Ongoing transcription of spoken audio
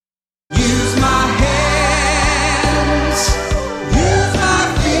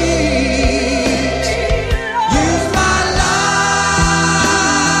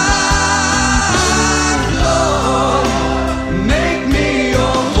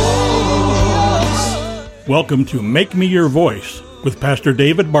Welcome to Make Me Your Voice with Pastor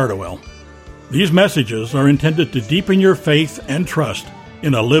David Bardowell. These messages are intended to deepen your faith and trust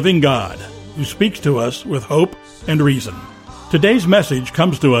in a living God who speaks to us with hope and reason. Today's message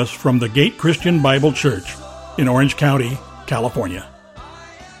comes to us from the Gate Christian Bible Church in Orange County, California.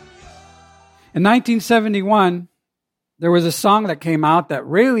 In 1971, there was a song that came out that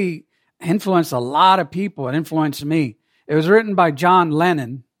really influenced a lot of people. It influenced me. It was written by John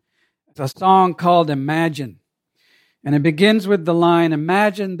Lennon. It's a song called Imagine. And it begins with the line,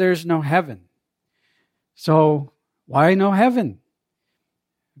 "Imagine there's no heaven." So why no heaven?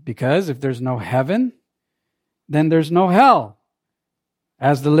 Because if there's no heaven, then there's no hell.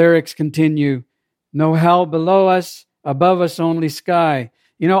 As the lyrics continue, no hell below us, above us only sky.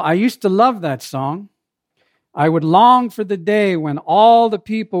 You know, I used to love that song. I would long for the day when all the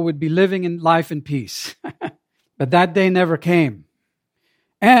people would be living in life in peace. But that day never came.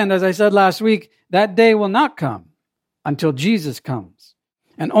 And as I said last week, that day will not come until Jesus comes.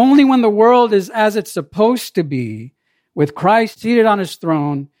 And only when the world is as it's supposed to be, with Christ seated on his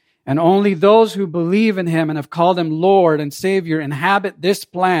throne, and only those who believe in him and have called him Lord and Savior inhabit this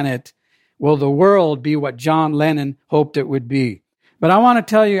planet, will the world be what John Lennon hoped it would be. But I want to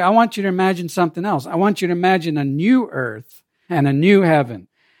tell you, I want you to imagine something else. I want you to imagine a new earth and a new heaven.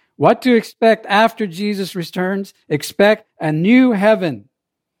 What to expect after Jesus returns? Expect a new heaven.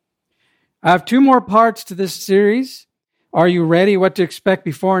 I have two more parts to this series. Are you ready? What to expect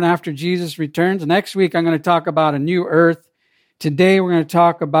before and after Jesus returns? Next week, I'm going to talk about a new earth. Today, we're going to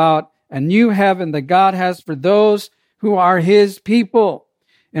talk about a new heaven that God has for those who are his people.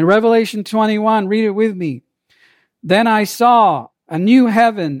 In Revelation 21, read it with me. Then I saw a new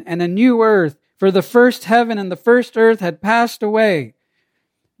heaven and a new earth, for the first heaven and the first earth had passed away.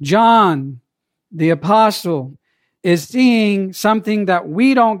 John, the apostle, is seeing something that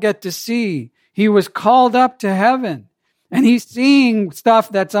we don't get to see. He was called up to heaven, and he's seeing stuff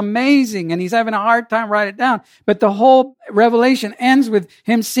that's amazing, and he's having a hard time writing it down. But the whole Revelation ends with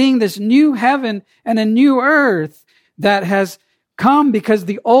him seeing this new heaven and a new earth that has come because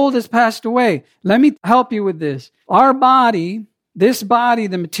the old has passed away. Let me help you with this. Our body, this body,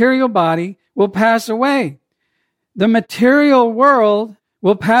 the material body, will pass away. The material world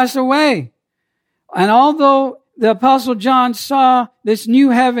will pass away. And although the Apostle John saw this new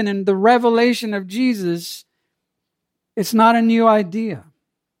heaven and the revelation of Jesus, it's not a new idea.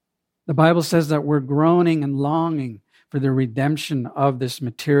 The Bible says that we're groaning and longing for the redemption of this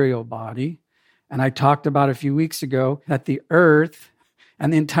material body. And I talked about a few weeks ago that the earth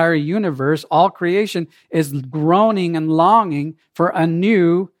and the entire universe, all creation, is groaning and longing for a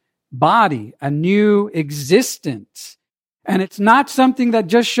new body, a new existence. And it's not something that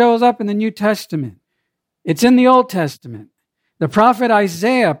just shows up in the New Testament. It's in the Old Testament. The prophet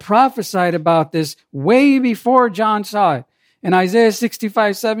Isaiah prophesied about this way before John saw it. In Isaiah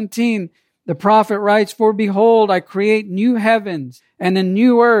 65:17, the prophet writes, "For behold, I create new heavens and a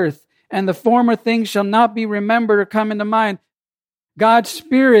new earth, and the former things shall not be remembered or come into mind." God's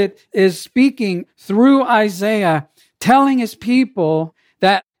Spirit is speaking through Isaiah, telling his people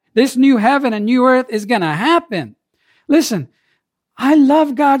that this new heaven and new earth is going to happen. Listen, I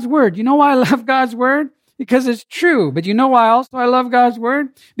love God's word. You know why I love God's word? Because it's true. But you know why also I love God's word?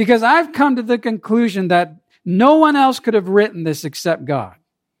 Because I've come to the conclusion that no one else could have written this except God.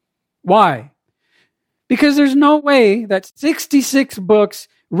 Why? Because there's no way that 66 books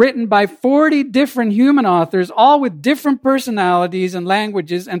written by 40 different human authors, all with different personalities and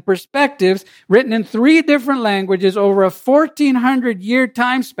languages and perspectives, written in 3 different languages over a 1,400-year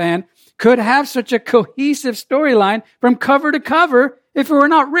time span, could have such a cohesive storyline from cover to cover if it were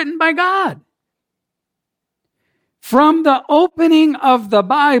not written by God. From the opening of the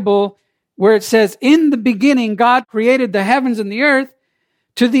Bible, where it says, "In the beginning, God created the heavens and the earth,"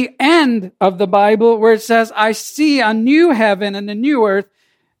 to the end of the Bible, where it says, "I see a new heaven and a new earth,"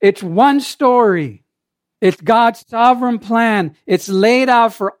 it's one story. It's God's sovereign plan. It's laid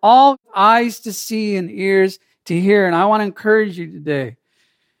out for all eyes to see and ears to hear. And I want to encourage you today,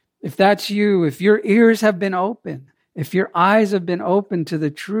 if that's you, if your ears have been open, if your eyes have been open to the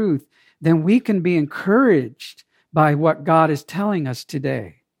truth, then we can be encouraged by what God is telling us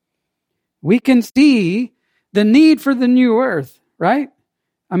today. We can see the need for the new earth, right?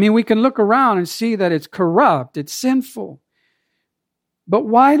 I mean, we can look around and see that it's corrupt, it's sinful. But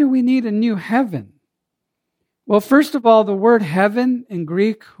why do we need a new heaven? Well, first of all, the word heaven in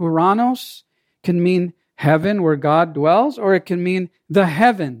Greek, uranos, can mean heaven where God dwells, or it can mean the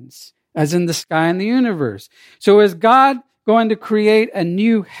heavens, as in the sky and the universe. So is God going to create a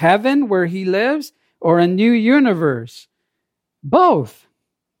new heaven where he lives, or a new universe? Both.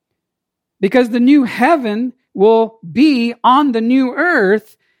 Because the new heaven will be on the new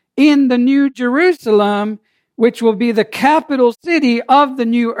earth in the new Jerusalem, which will be the capital city of the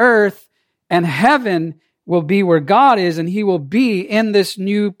new earth, and heaven will be where God is, and he will be in this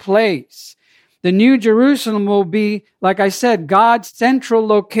new place. The new Jerusalem will be, like I said, God's central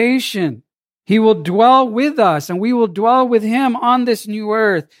location. He will dwell with us, and we will dwell with him on this new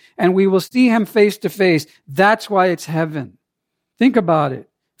earth, and we will see him face to face. That's why it's heaven. Think about it.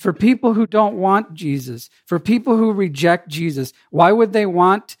 For people who don't want Jesus, for people who reject Jesus, why would they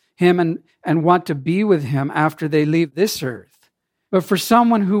want him and want to be with him after they leave this earth? But for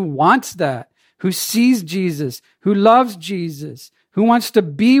someone who wants that, who sees Jesus, who loves Jesus, who wants to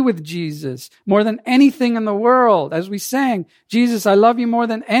be with Jesus more than anything in the world, as we sang, Jesus, I love you more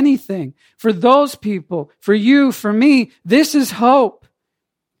than anything. For those people, for you, for me, this is hope.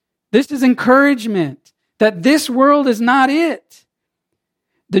 This is encouragement that this world is not it.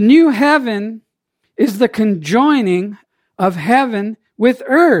 The new heaven is the conjoining of heaven with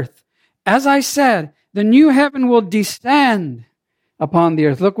earth. As I said, the new heaven will descend upon the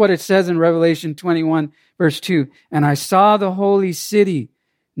earth. Look what it says in Revelation 21, verse 2. And I saw the holy city,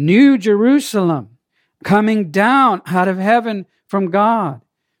 New Jerusalem, coming down out of heaven from God.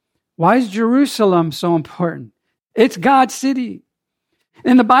 Why is Jerusalem so important? It's God's city.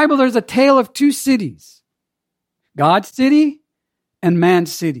 In the Bible, there's a tale of two cities. God's city and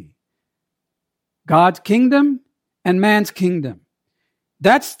man's city. God's kingdom and man's kingdom.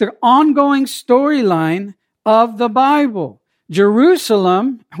 That's the ongoing storyline of the Bible.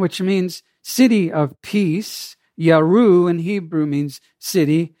 Jerusalem, which means city of peace. Yaru in Hebrew means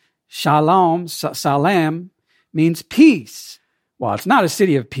city. Shalom, Salem, means peace. Well, it's not a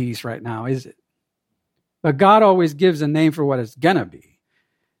city of peace right now, is it? But God always gives a name for what it's going to be.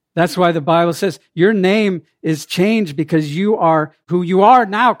 That's why the Bible says your name is changed because you are who you are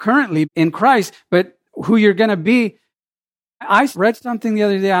now currently in Christ, but who you're going to be. I read something the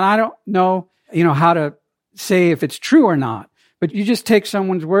other day, and I don't know, how to say if it's true or not, but you just take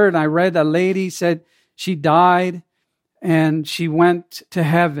someone's word. And I read a lady said she died and she went to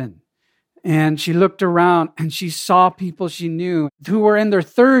heaven, and she looked around and she saw people she knew who were in their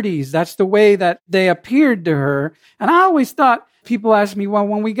 30s. That's the way that they appeared to her. And I always thought, people ask me, well,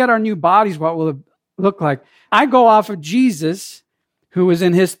 when we get our new bodies, what will it look like? I go off of Jesus, who was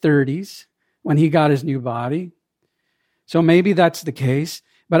in his 30s when he got his new body. So maybe that's the case.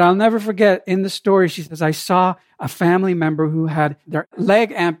 But I'll never forget, in the story, she says, I saw a family member who had their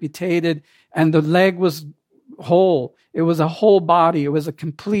leg amputated and the leg was whole. It was a whole body. It was a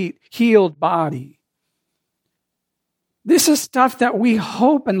complete healed body. This is stuff that we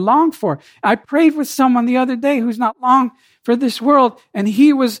hope and long for. I prayed with someone the other day who's not long for this world, and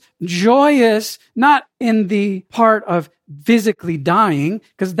he was joyous, not in the part of physically dying,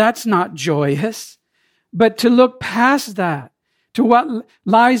 because that's not joyous, but to look past that, to what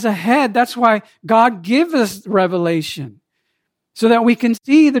lies ahead. That's why God gives us revelation, so that we can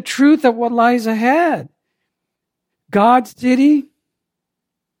see the truth of what lies ahead. God's city,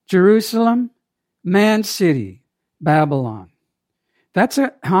 Jerusalem, man's city, Babylon. That's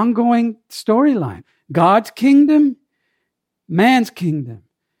an ongoing storyline. God's kingdom, man's kingdom.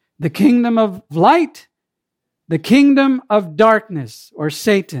 The kingdom of light, the kingdom of darkness, or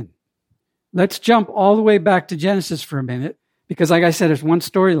Satan. Let's jump all the way back to Genesis for a minute, because like I said, there's one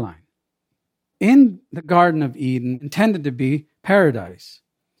storyline. In the Garden of Eden, intended to be paradise,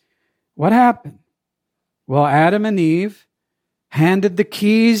 what happened? Well, Adam and Eve handed the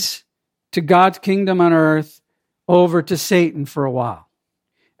keys to God's kingdom on earth over to Satan for a while.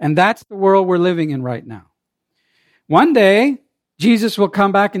 And that's the world we're living in right now. One day, Jesus will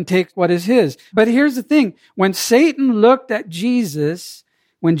come back and take what is his. But here's the thing. When Satan looked at Jesus,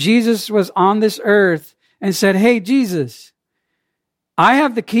 when Jesus was on this earth and said, hey, Jesus, I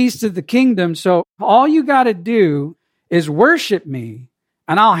have the keys to the kingdom, so all you got to do is worship me,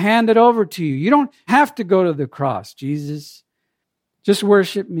 and I'll hand it over to you. You don't have to go to the cross, Jesus. Just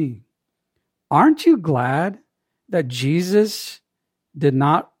worship me. Aren't you glad that Jesus did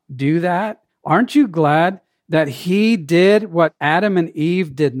not do that? Aren't you glad that he did what Adam and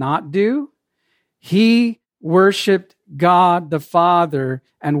Eve did not do? He worshiped God the Father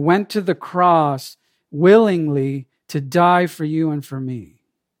and went to the cross willingly to die for you and for me,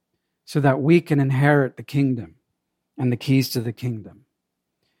 so that we can inherit the kingdom and the keys to the kingdom.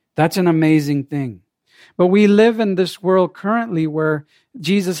 That's an amazing thing. But we live in this world currently where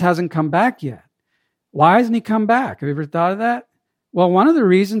Jesus hasn't come back yet. Why hasn't he come back? Have you ever thought of that? Well, one of the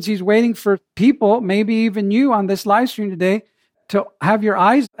reasons he's waiting for people, maybe even you on this live stream today, to have your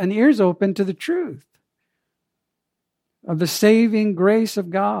eyes and ears open to the truth of the saving grace of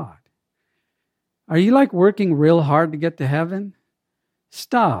God. Are you like working real hard to get to heaven?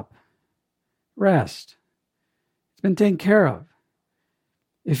 Stop. Rest. It's been taken care of.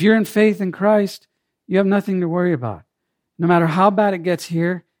 If you're in faith in Christ, you have nothing to worry about. No matter how bad it gets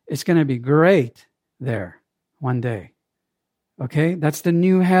here, it's going to be great there one day. Okay? That's the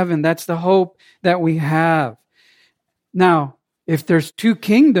new heaven. That's the hope that we have. Now, if there's two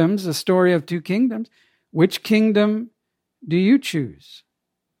kingdoms, a story of two kingdoms, which kingdom do you choose?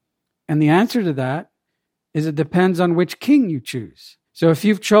 And the answer to that is it depends on which king you choose. So if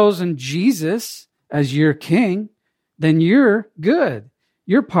you've chosen Jesus as your king, then you're good.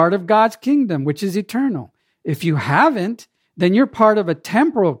 You're part of God's kingdom, which is eternal. If you haven't, then you're part of a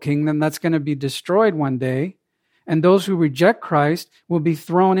temporal kingdom that's going to be destroyed one day. And those who reject Christ will be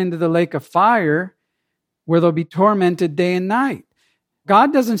thrown into the lake of fire where they'll be tormented day and night.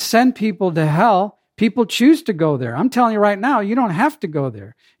 God doesn't send people to hell. People choose to go there. I'm telling you right now, you don't have to go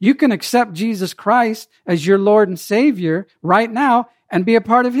there. You can accept Jesus Christ as your Lord and Savior right now and be a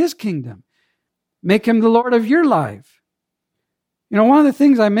part of His kingdom. Make Him the Lord of your life. You know, one of the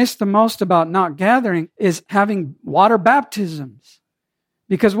things I miss the most about not gathering is having water baptisms.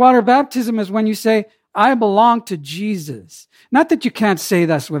 Because water baptism is when you say, I belong to Jesus. Not that you can't say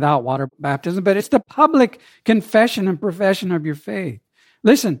this without water baptism, but it's the public confession and profession of your faith.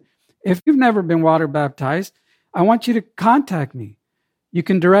 Listen, if you've never been water baptized, I want you to contact me. You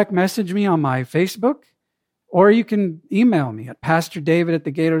can direct message me on my Facebook, or you can email me at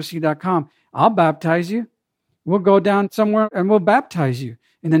pastordavid@thegateofc.com. I'll baptize you. We'll go down somewhere and we'll baptize you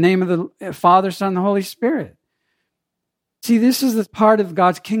in the name of the Father, Son, and the Holy Spirit. See, this is the part of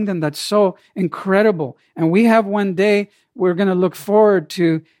God's kingdom that's so incredible. And we have one day we're going to look forward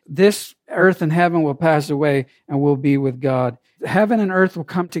to this earth and heaven will pass away and we'll be with God. Heaven and earth will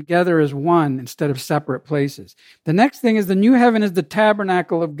come together as one instead of separate places. The next thing is the new heaven is the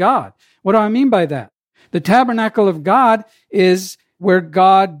tabernacle of God. What do I mean by that? The tabernacle of God is where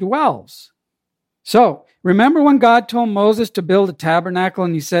God dwells. So, remember when God told Moses to build a tabernacle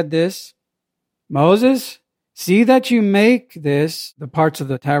and He said this? Moses, see that you make this, the parts of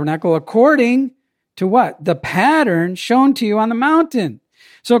the tabernacle, according to what? The pattern shown to you on the mountain.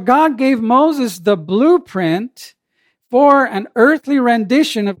 So God gave Moses the blueprint for an earthly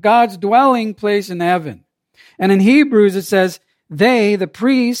rendition of God's dwelling place in heaven. And in Hebrews it says, they, the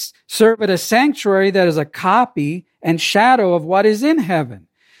priests, serve at a sanctuary that is a copy and shadow of what is in heaven.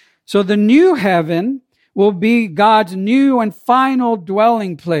 So the new heaven will be God's new and final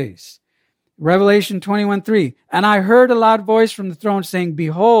dwelling place. Revelation 21:3. And I heard a loud voice from the throne saying,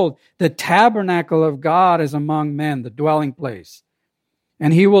 behold, the tabernacle of God is among men, the dwelling place.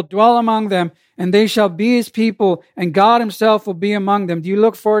 And He will dwell among them, and they shall be His people, and God Himself will be among them. Do you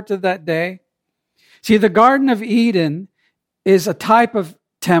look forward to that day? See, the Garden of Eden is a type of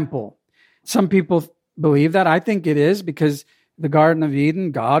temple. Some people believe that. I think it is, because the Garden of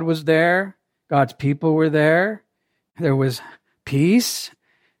Eden, God was there. God's people were there. There was peace.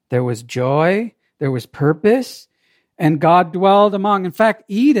 There was joy. There was purpose. And God dwelled among. In fact,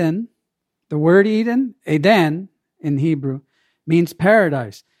 Eden, the word Eden, Eden in Hebrew, means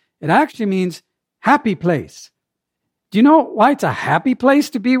paradise. It actually means happy place. Do you know why it's a happy place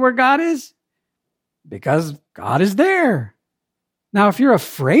to be where God is? Because God is there. Now, if you're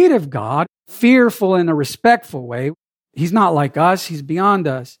afraid of God, fearful in a respectful way, He's not like us, He's beyond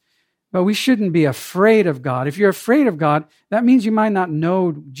us. But we shouldn't be afraid of God. If you're afraid of God, that means you might not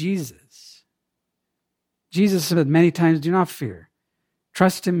know Jesus. Jesus said many times, do not fear.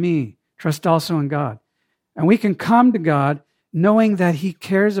 Trust in me. Trust also in God. And we can come to God knowing that He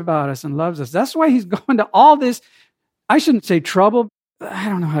cares about us and loves us. That's why He's going to all this, I shouldn't say trouble. I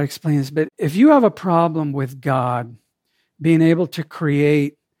don't know how to explain this, but if you have a problem with God being able to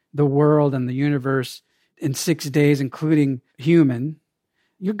create the world and the universe in 6 days, including human,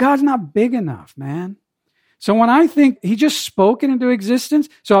 your God's not big enough, man. So when I think He just spoke it into existence,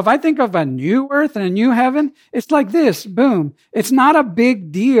 so if I think of a new earth and a new heaven, it's like this, boom. It's not a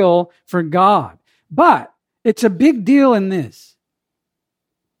big deal for God, but it's a big deal in this,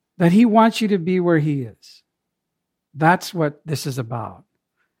 that He wants you to be where He is. That's what this is about.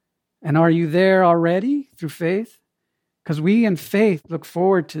 And are you there already through faith? Because we in faith look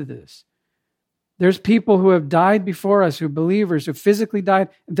forward to this. There's people who have died before us, who are believers, who physically died.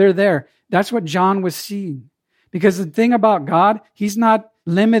 They're there. That's what John was seeing. Because the thing about God, He's not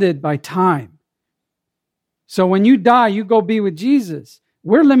limited by time. So when you die, you go be with Jesus.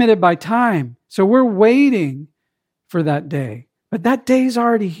 We're limited by time. So we're waiting for that day. But that day is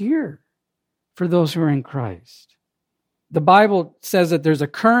already here for those who are in Christ. The Bible says that there's a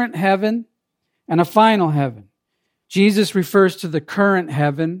current heaven and a final heaven. Jesus refers to the current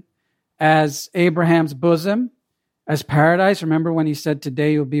heaven as Abraham's bosom, as paradise. Remember when he said,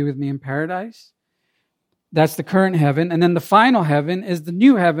 today you'll be with me in paradise? That's the current heaven. And then the final heaven is the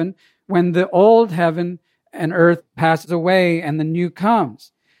new heaven, when the old heaven and earth passes away and the new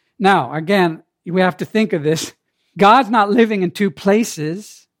comes. Now, again, we have to think of this. God's not living in two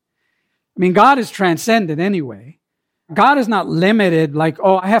places. I mean, God is transcendent anyway. God is not limited, like,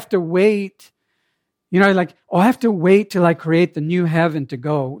 oh, I have to wait. I have to wait till I create the new heaven to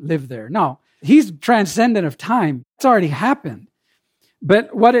go live there. No, he's transcendent of time. It's already happened.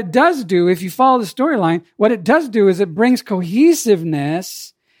 But what it does do, if you follow the storyline, what it does do is it brings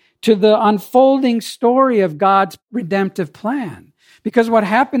cohesiveness to the unfolding story of God's redemptive plan. Because what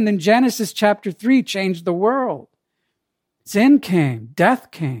happened in Genesis chapter 3 changed the world. Sin came,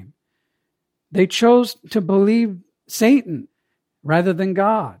 death came. They chose to believe Satan rather than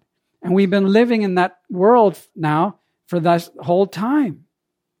God. And we've been living in that world now for this whole time.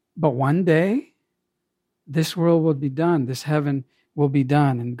 But one day, this world will be done. This heaven will be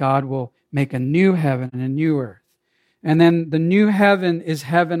done. And God will make a new heaven and a new earth. And then the new heaven is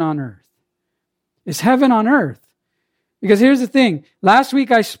heaven on earth. It's heaven on earth. Because here's the thing. Last week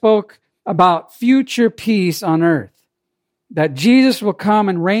I spoke about future peace on earth. That Jesus will come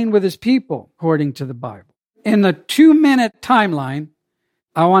and reign with his people, according to the Bible. In the 2-minute timeline,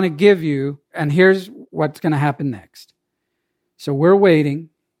 I want to give you, and here's what's going to happen next. So we're waiting.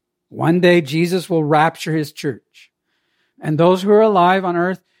 One day Jesus will rapture his church. And those who are alive on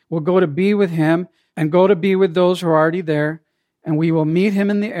earth will go to be with him and go to be with those who are already there. And we will meet him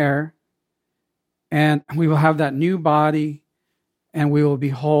in the air. And we will have that new body. And we will be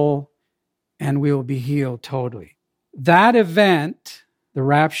whole. And we will be healed totally. That event, the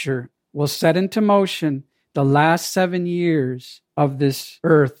rapture, will set into motion the last 7 years of this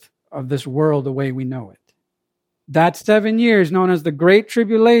earth, of this world the way we know it. That 7 years, known as the Great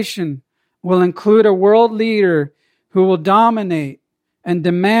Tribulation, will include a world leader who will dominate and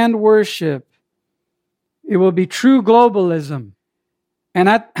demand worship. It will be true globalism. And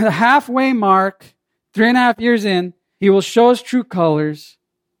at the halfway mark, 3.5 years in, he will show his true colors,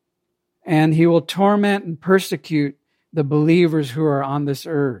 and he will torment and persecute the believers who are on this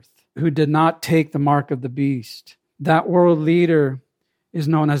earth, who did not take the mark of the beast. That world leader is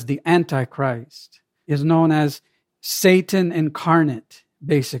known as the Antichrist, is known as Satan incarnate,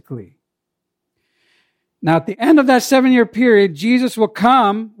 basically. Now, at the end of that 7-year period, Jesus will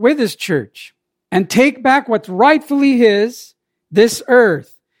come with his church and take back what's rightfully his, this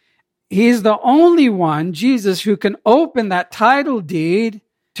earth. He's the only one, Jesus, who can open that title deed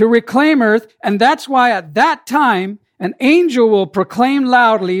to reclaim earth. And that's why at that time, an angel will proclaim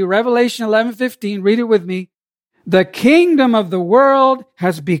loudly, Revelation 11:15, read it with me. The kingdom of the world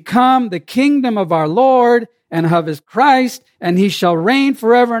has become the kingdom of our Lord and of his Christ, and he shall reign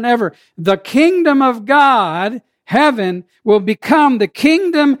forever and ever. The kingdom of God, heaven, will become the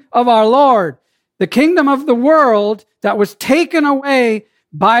kingdom of our Lord. The kingdom of the world that was taken away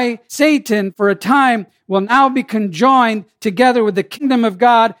by Satan for a time will now be conjoined together with the kingdom of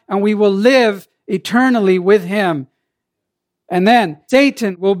God, and we will live eternally with him. And then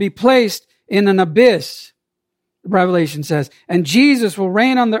Satan will be placed in an abyss, Revelation says. And Jesus will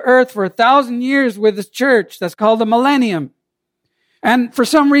reign on the earth for 1,000 years with his church. That's called the millennium. And for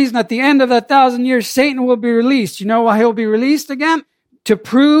some reason, at the end of that 1,000 years, Satan will be released. You know why he'll be released again? To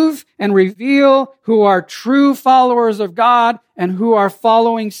prove and reveal who are true followers of God and who are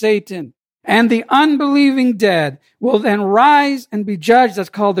following Satan. And the unbelieving dead will then rise and be judged. That's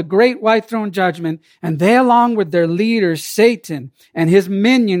called the Great White Throne Judgment. And they, along with their leader, Satan, and his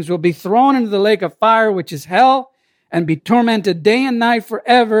minions, will be thrown into the lake of fire, which is hell, and be tormented day and night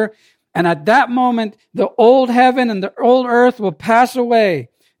forever. And at that moment, the old heaven and the old earth will pass away,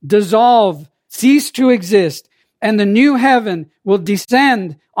 dissolve, cease to exist. And the new heaven will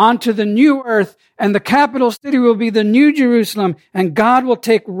descend onto the new earth, and the capital city will be the new Jerusalem, and God will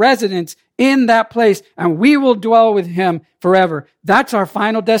take residence in that place, and we will dwell with him forever. That's our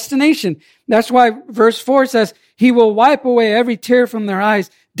final destination. That's why verse 4 says, he will wipe away every tear from their eyes.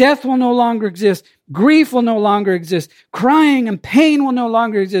 Death will no longer exist. Grief will no longer exist. Crying and pain will no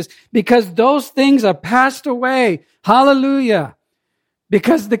longer exist, because those things are passed away. Hallelujah.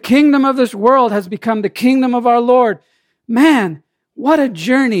 Because the kingdom of this world has become the kingdom of our Lord. Man, what a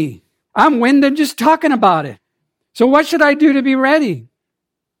journey. I'm winded just talking about it. So what should I do to be ready?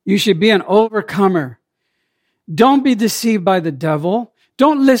 You should be an overcomer. Don't be deceived by the devil.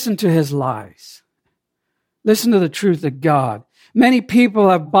 Don't listen to his lies. Listen to the truth of God. Many people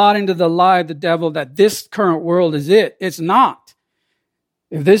have bought into the lie of the devil that this current world is it. It's not.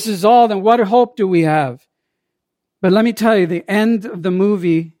 If this is all, then what hope do we have? But let me tell you, the end of the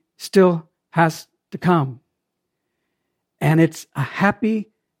movie still has to come. And it's a happy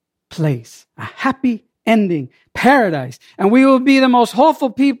place, a happy ending, paradise. And we will be the most hopeful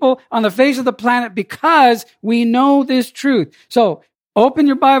people on the face of the planet because we know this truth. So open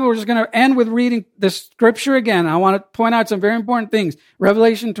your Bible. We're just going to end with reading the scripture again. I want to point out some very important things.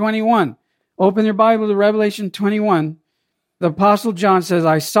 Revelation 21. Open your Bible to Revelation 21. The Apostle John says,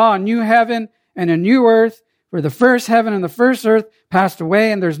 I saw a new heaven and a new earth, for the first heaven and the first earth passed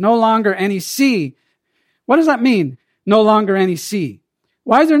away, and there's no longer any sea. What does that mean? No longer any sea.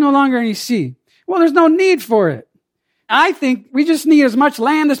 Why is there no longer any sea? Well, there's no need for it. I think we just need as much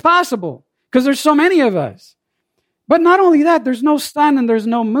land as possible because there's so many of us. But not only that, there's no sun and there's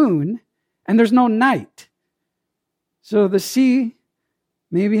no moon and there's no night. So the sea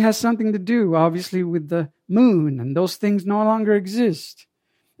maybe has something to do, obviously, with the moon, and those things no longer exist.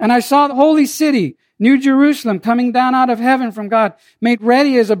 And I saw the holy city, New Jerusalem, coming down out of heaven from God, made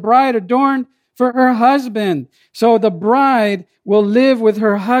ready as a bride adorned for her husband. So the bride will live with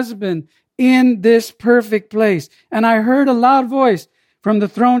her husband in this perfect place. And I heard a loud voice from the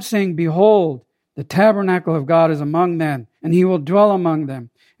throne saying, Behold, the tabernacle of God is among men, and he will dwell among them.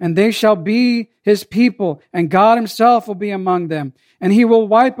 And they shall be his people, and God himself will be among them. And he will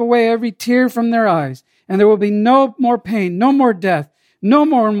wipe away every tear from their eyes. And there will be no more pain, no more death, no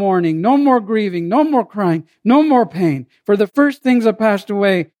more mourning, no more grieving, no more crying, no more pain. For the first things have passed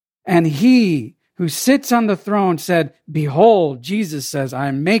away. And he who sits on the throne said, Behold, Jesus says, I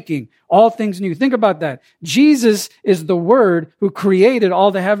am making all things new. Think about that. Jesus is the Word who created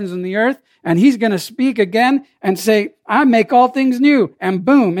all the heavens and the earth. And he's going to speak again and say, I make all things new. And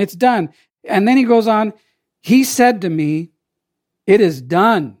boom, it's done. And then he goes on, he said to me, it is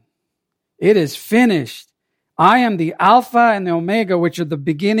done. It is finished. I am the Alpha and the Omega, which are the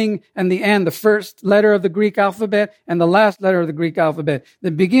beginning and the end, the first letter of the Greek alphabet and the last letter of the Greek alphabet, the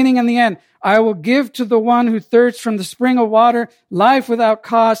beginning and the end. I will give to the one who thirsts from the spring of water life without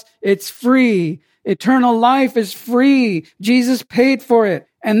cost. It's free. Eternal life is free. Jesus paid for it.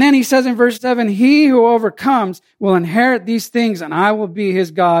 And then he says in verse 7, he who overcomes will inherit these things, and I will be his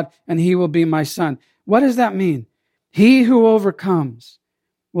God, and he will be my son. What does that mean? He who overcomes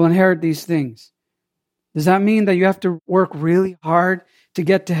will inherit these things. Does that mean that you have to work really hard to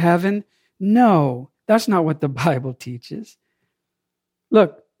get to heaven? No, that's not what the Bible teaches.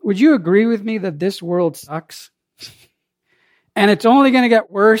 Look, would you agree with me that this world sucks? And it's only going to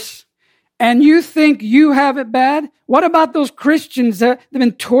get worse? And you think you have it bad? What about those Christians that have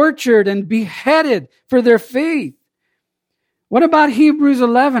been tortured and beheaded for their faith? What about Hebrews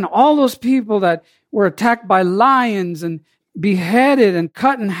 11? All those people that were attacked by lions and beheaded and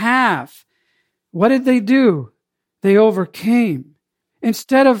cut in half. What did they do? They overcame.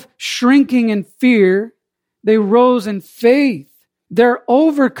 Instead of shrinking in fear, they rose in faith. They're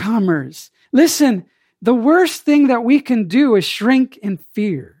overcomers. Listen, the worst thing that we can do is shrink in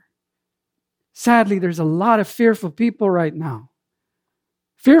fear. Sadly, there's a lot of fearful people right now.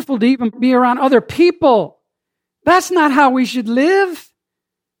 Fearful to even be around other people. That's not how we should live.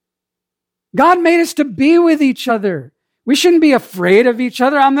 God made us to be with each other. We shouldn't be afraid of each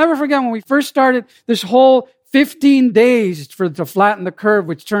other. I'll never forget when we first started this whole 15 days to flatten the curve,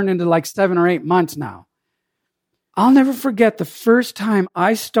 which turned into like 7 or 8 months now. I'll never forget the first time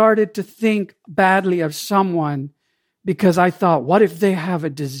I started to think badly of someone because I thought, what if they have a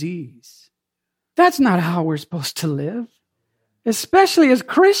disease? That's not how we're supposed to live, especially as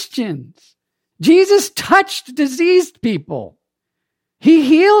Christians. Jesus touched diseased people. He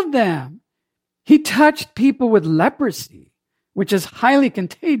healed them. He touched people with leprosy, which is highly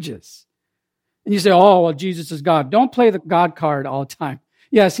contagious. And you say, oh, well, Jesus is God. Don't play the God card all the time.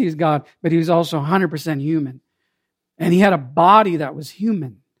 Yes, he's God, but he was also 100% human. And he had a body that was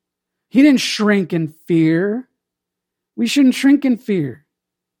human. He didn't shrink in fear. We shouldn't shrink in fear.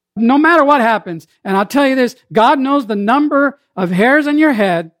 No matter what happens, and I'll tell you this, God knows the number of hairs on your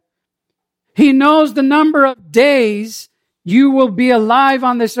head. He knows the number of days you will be alive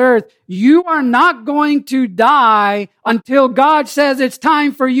on this earth. You are not going to die until God says it's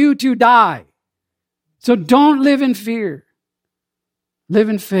time for you to die. So don't live in fear. Live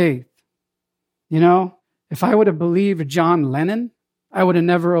in faith. You know, if I would have believed John Lennon, I would have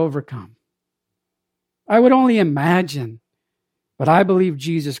never overcome. I would only imagine. But I believe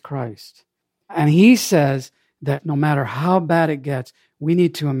Jesus Christ. And he says that no matter how bad it gets, we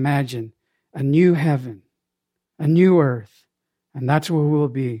need to imagine a new heaven, a new earth, and that's where we'll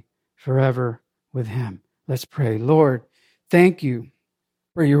be forever with him. Let's pray. Lord, thank you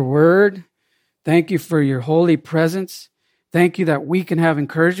for your word. Thank you for your holy presence. Thank you that we can have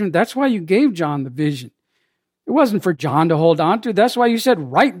encouragement. That's why you gave John the vision. It wasn't for John to hold on to. That's why you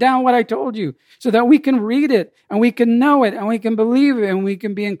said, write down what I told you so that we can read it and we can know it and we can believe it and we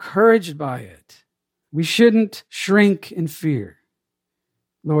can be encouraged by it. We shouldn't shrink in fear.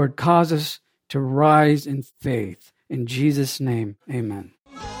 Lord, cause us to rise in faith. In Jesus' name, amen.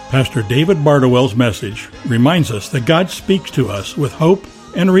 Pastor David Bardowell's message reminds us that God speaks to us with hope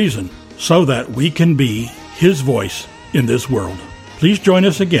and reason so that we can be His voice in this world. Please join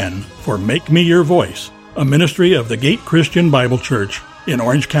us again for Make Me Your Voice, a ministry of the Gate Christian Bible Church in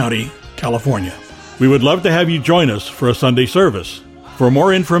Orange County, California. We would love to have you join us for a Sunday service. For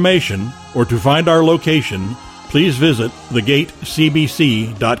more information or to find our location, please visit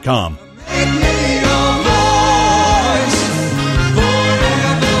thegatecbc.com.